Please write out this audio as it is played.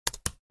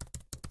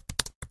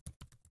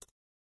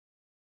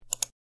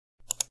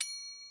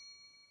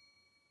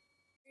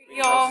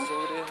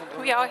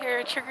We out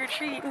here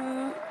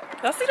trick-or-treating.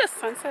 Y'all see the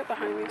sunset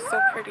behind me? It's so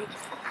pretty.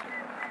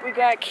 We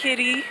got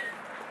Kitty.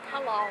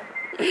 Hello.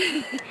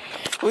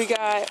 We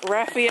got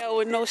Raphael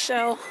with no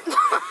shell.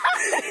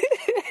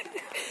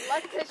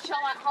 Let's just chill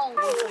at home.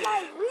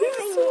 This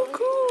is so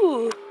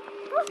cool.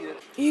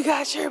 You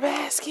got your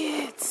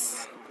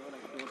baskets.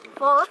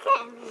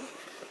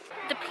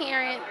 The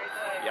parents.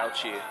 Y'all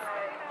chill.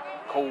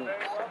 Cold.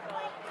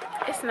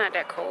 It's not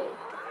that cold.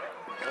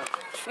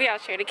 We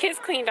out here. The kids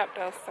cleaned up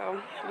though,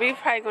 so we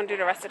probably gonna do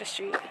the rest of the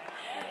street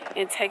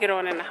and take it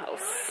on in the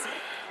house.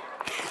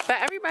 But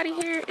everybody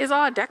here is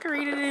all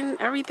decorated and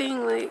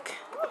everything. Like,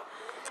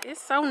 it's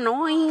so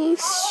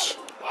nice.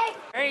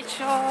 Alright,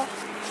 y'all.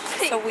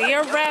 So we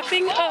are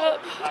wrapping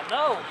up. I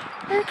know.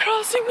 We're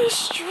crossing the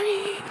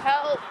street.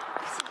 Help.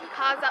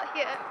 Cars out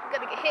here. I'm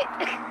gonna get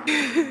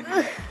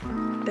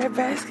hit. Their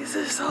baskets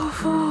are so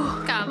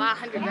full. Got a lot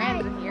of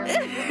 $100 in here.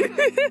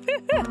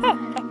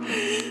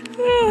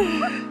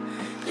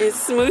 It's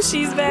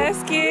Smooshy's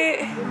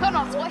basket. Hold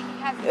on, what he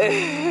has.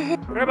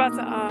 We're about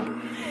to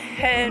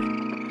head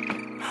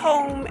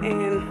home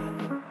and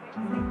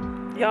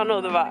y'all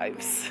know the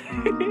vibes.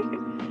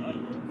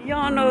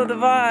 Y'all know the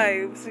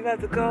vibes. We about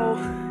to go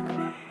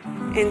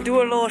and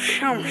do a little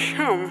shum.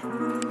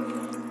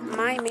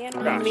 My man.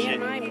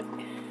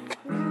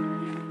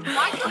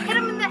 Why'd you hit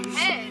him in the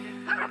head?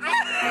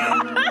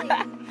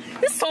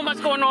 There's so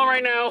much going on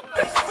right now.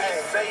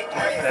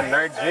 That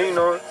nerd Gene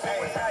on.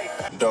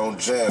 Don't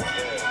jam.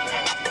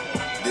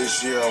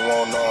 This year I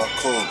want all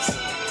coach.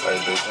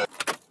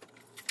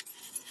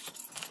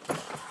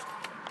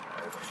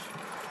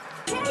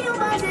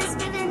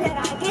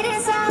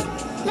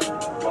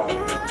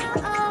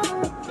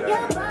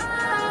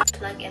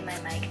 Plug in my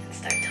mic and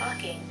start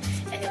talking,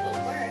 and it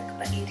will work,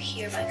 but you'd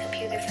hear my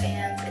computer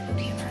fans and you'd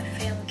hear my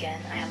fam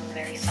again. I have a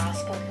very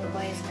soft-spoken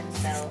voice, and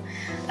so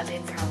a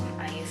big problem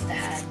I used to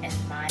have in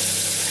my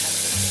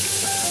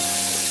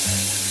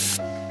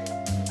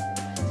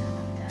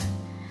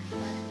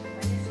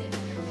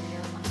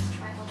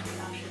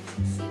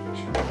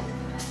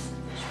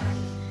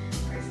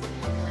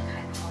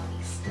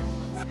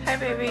Hi,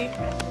 baby.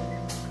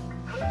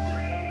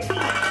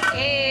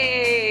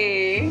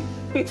 Hey.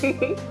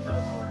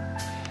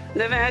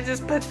 Then I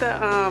just put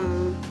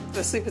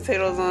the sweet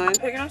potatoes on.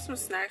 Picking up some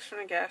snacks from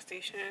the gas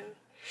station.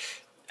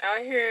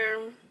 Out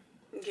here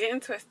getting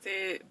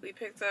twisted. We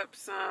picked up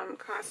some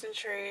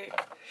concentrate.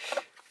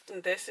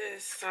 This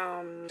is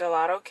some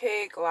gelato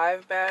cake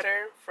live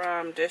batter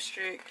from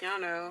District. Y'all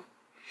know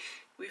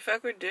we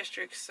fuck with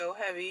District so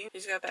heavy.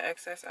 Just got the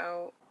excess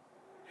out.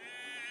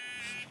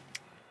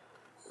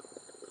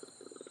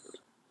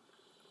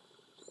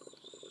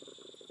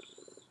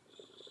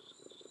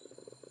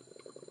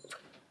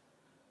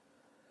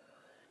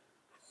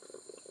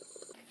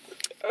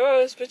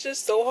 Oh, this bitch is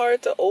so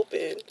hard to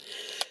open.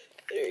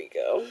 There you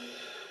go.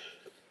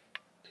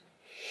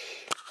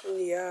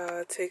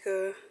 Yeah, take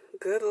a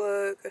good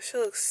look. That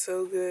shit looks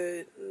so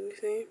good. Let me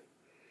see.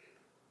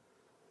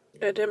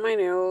 I did my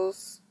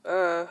nails.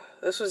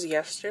 This was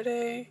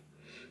yesterday.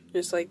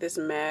 Just like this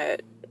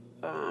matte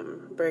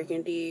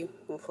burgundy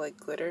with like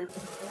glitter.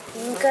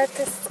 You got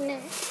the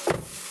snack.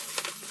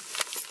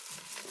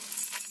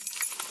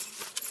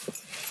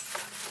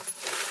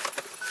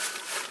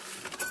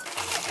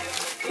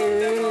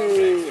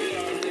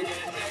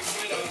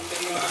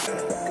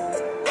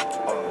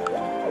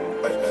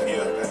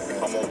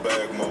 I'm on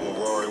bag mode,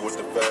 Rory with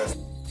the fast.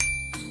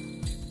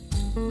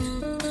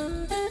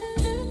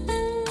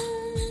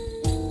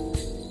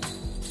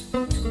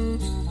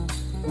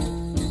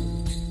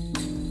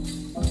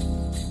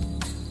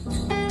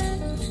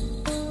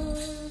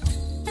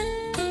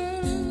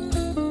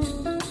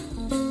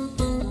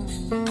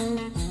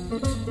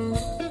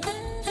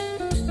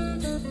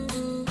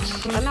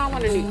 I know I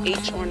want a new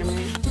H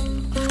ornament.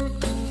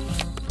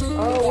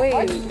 Oh,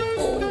 wait.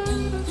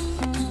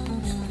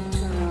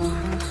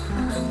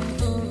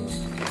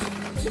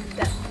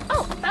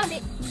 Oh, found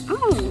it.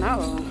 Oh, no.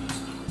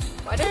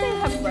 Why do they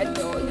have red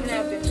though? Even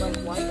have been like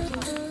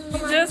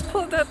white. Just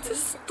pulled up to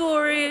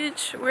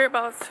storage. We're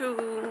about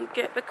to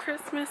get the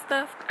Christmas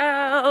stuff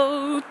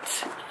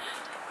out.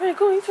 We're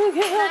going to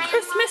get our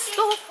Christmas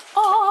stuff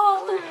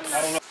out.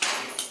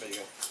 There you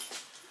go.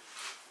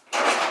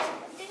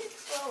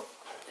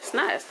 It's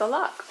not, it's the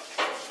lock.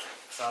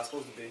 That's how it's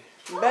supposed to be.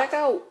 Back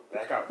out.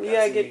 Back out. We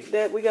gotta get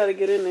that. We gotta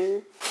get in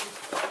there.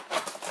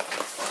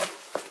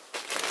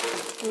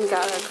 We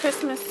got a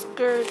Christmas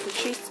skirt, the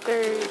tree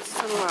skirts,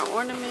 some of our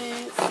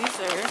ornaments. These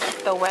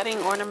are the wedding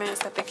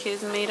ornaments that the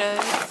kids made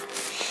us.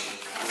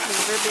 The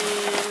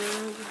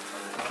ribbon.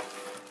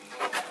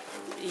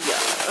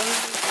 Yeah.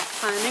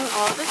 Finding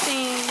all the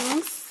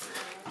things.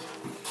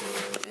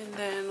 And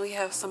then we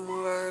have some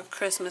more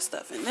Christmas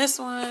stuff in this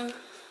one.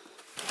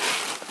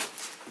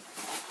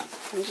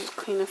 I'm just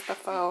cleaning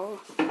stuff out.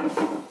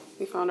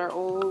 We found our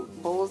old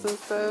bowls and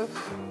stuff.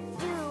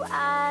 You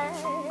are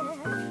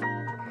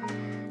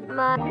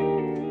my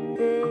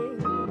thing.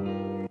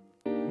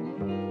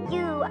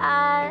 You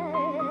are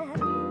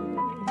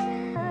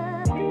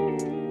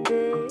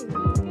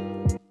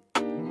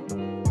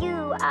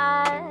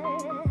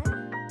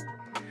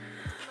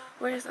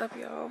What is up,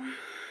 y'all?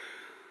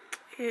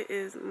 It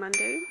is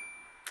Monday,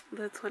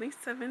 the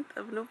 27th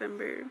of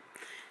November.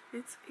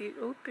 It's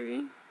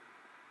 8:03.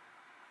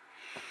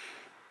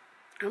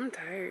 I'm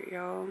tired,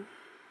 y'all.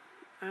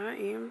 I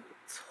am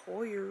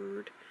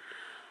tired.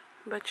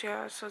 But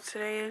yeah, so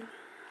today,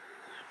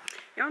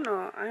 y'all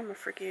know I'm a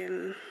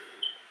freaking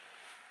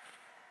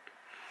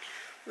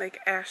like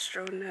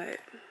astronaut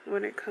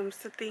when it comes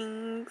to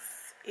things,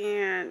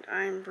 and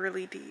I'm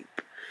really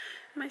deep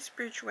in my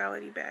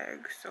spirituality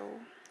bag, so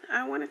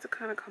I wanted to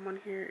kind of come on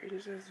here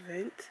and just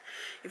vent.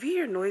 If you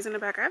hear noise in the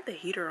back, I have the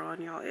heater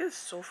on, y'all. It is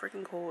so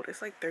freaking cold.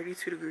 It's like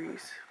 32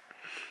 degrees.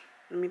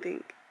 Let me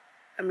think.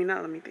 I mean,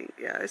 not let me think.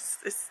 Yeah, it's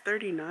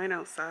 39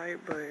 outside,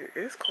 but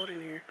it's cold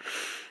in here.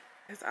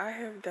 Because I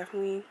have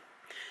definitely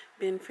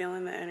been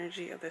feeling the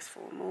energy of this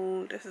full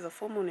moon. This is a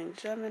full moon in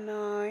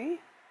Gemini,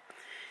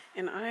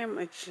 and I am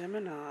a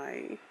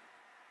Gemini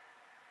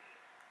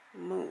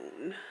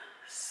moon.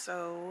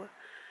 So,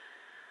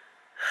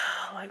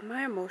 like,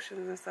 my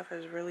emotions and stuff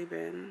has really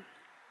been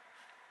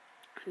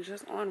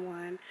just on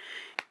one.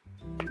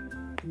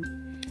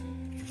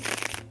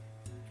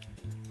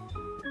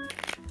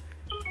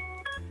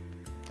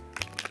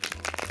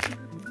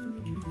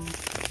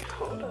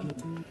 Hold up.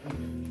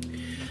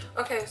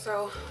 Okay,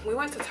 so we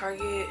went to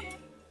Target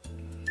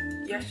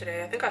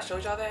yesterday. I think I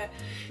showed y'all that.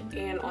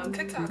 And on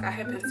TikTok, I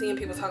have been seeing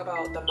people talk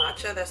about the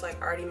matcha that's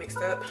like already mixed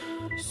up.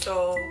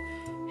 So,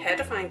 had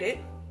to find it.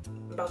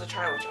 I'm about to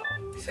try it with y'all.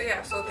 So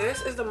yeah, so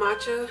this is the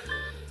matcha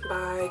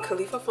by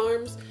Califa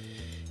Farms.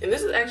 And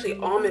this is actually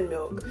almond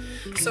milk.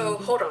 So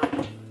hold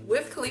on.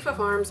 With Califa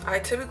Farms, I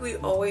typically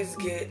always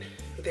get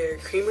their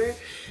creamer.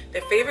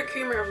 Their favorite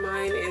creamer of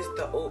mine is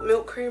the oat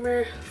milk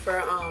creamer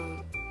for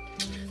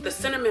the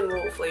cinnamon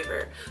roll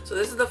flavor. So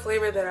this is the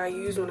flavor that I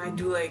use when I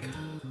do like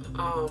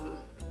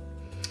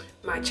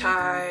my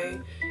chai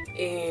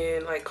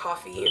and like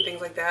coffee and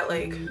things like that.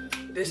 Like,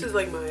 this is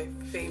like my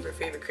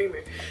favorite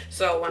creamer.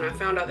 So when I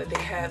found out that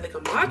they had like a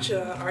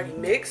matcha already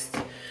mixed,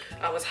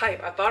 I was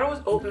hyped. I thought it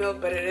was oat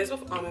milk, but it is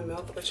with almond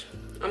milk, which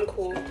I'm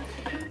cool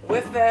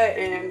with that.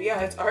 And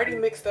yeah, it's already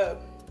mixed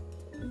up.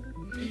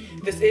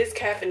 This is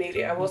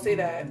caffeinated, I will say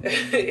that.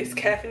 It's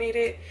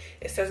caffeinated.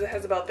 It says it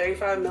has about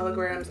 35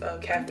 milligrams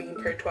of caffeine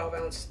per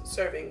 12-ounce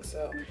serving.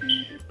 So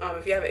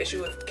if you have an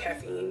issue with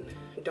caffeine,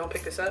 don't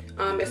pick this up.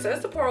 It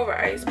says to pour over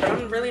ice, but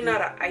I'm really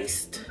not an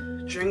iced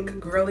drink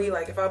girly.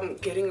 Like, if I'm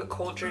getting a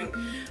cold drink,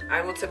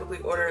 I will typically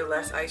order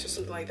less ice or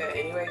something like that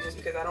anyway, just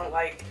because I don't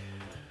like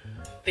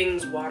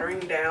things watering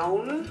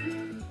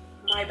down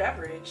my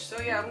beverage. So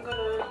yeah, I'm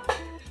gonna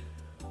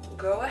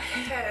go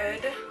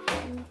ahead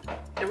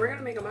and we're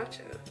gonna make a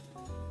matcha.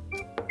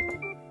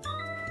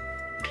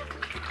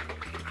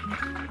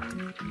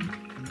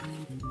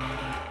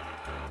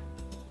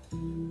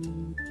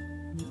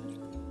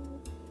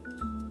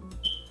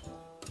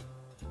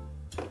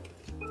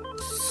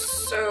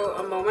 So,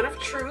 a moment of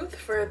truth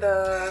for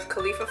the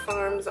Califa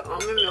Farms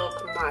almond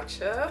milk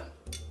matcha.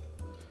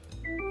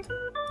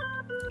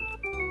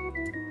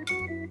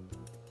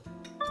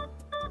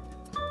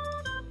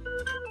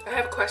 I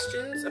have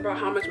questions about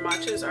how much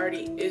matcha is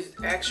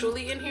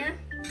actually in here,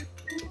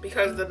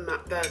 because the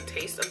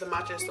taste of the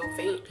matcha is so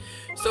faint.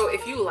 So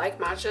if you like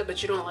matcha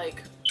but you don't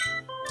like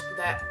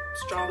that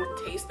strong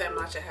taste that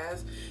matcha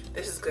has,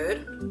 this is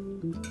good.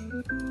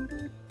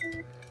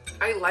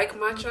 I like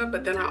matcha,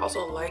 but then I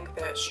also like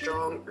that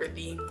strong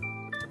earthy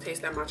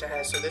taste that matcha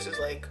has. So this is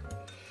like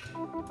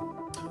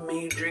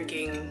me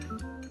drinking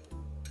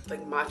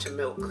like matcha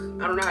milk.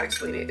 I don't know how to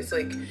explain it. It's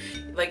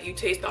like you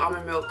taste the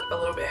almond milk a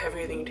little bit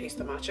heavier than you taste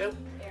the matcha.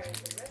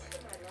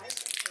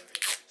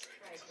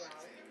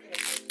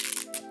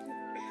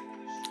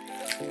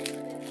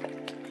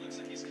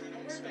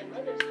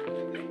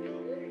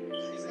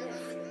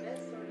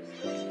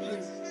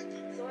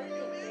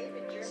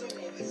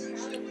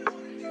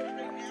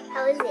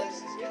 How is it?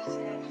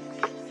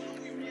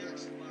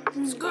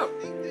 It's good.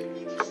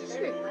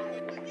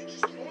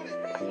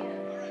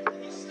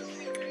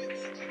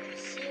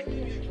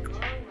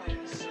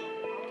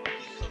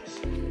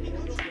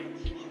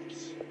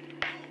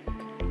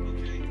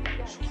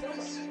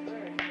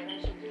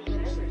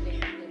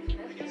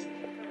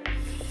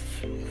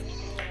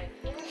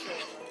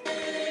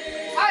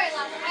 Alright,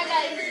 Lana, I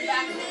gotta use the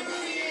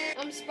bathroom.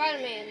 I'm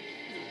Spider-Man.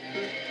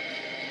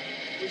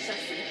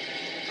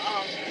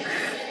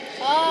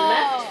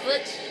 Left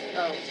foot.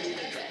 Oh,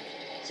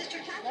 Sister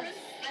Catherine,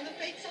 I'm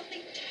afraid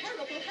something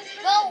terrible has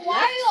happened. Well, why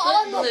are you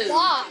on blue. the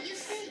box?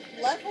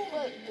 Left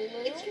foot It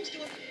blue? seems to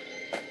have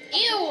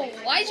Ew,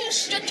 why'd you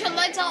stretch your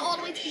legs out all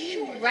the way to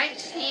you? right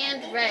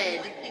hand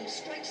red. lightning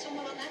strike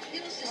someone on that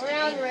hill, Sister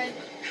Around Jane. red.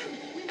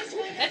 We must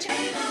find That's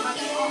right.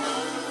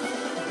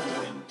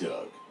 And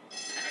Doug.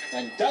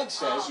 And Doug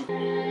says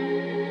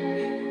you...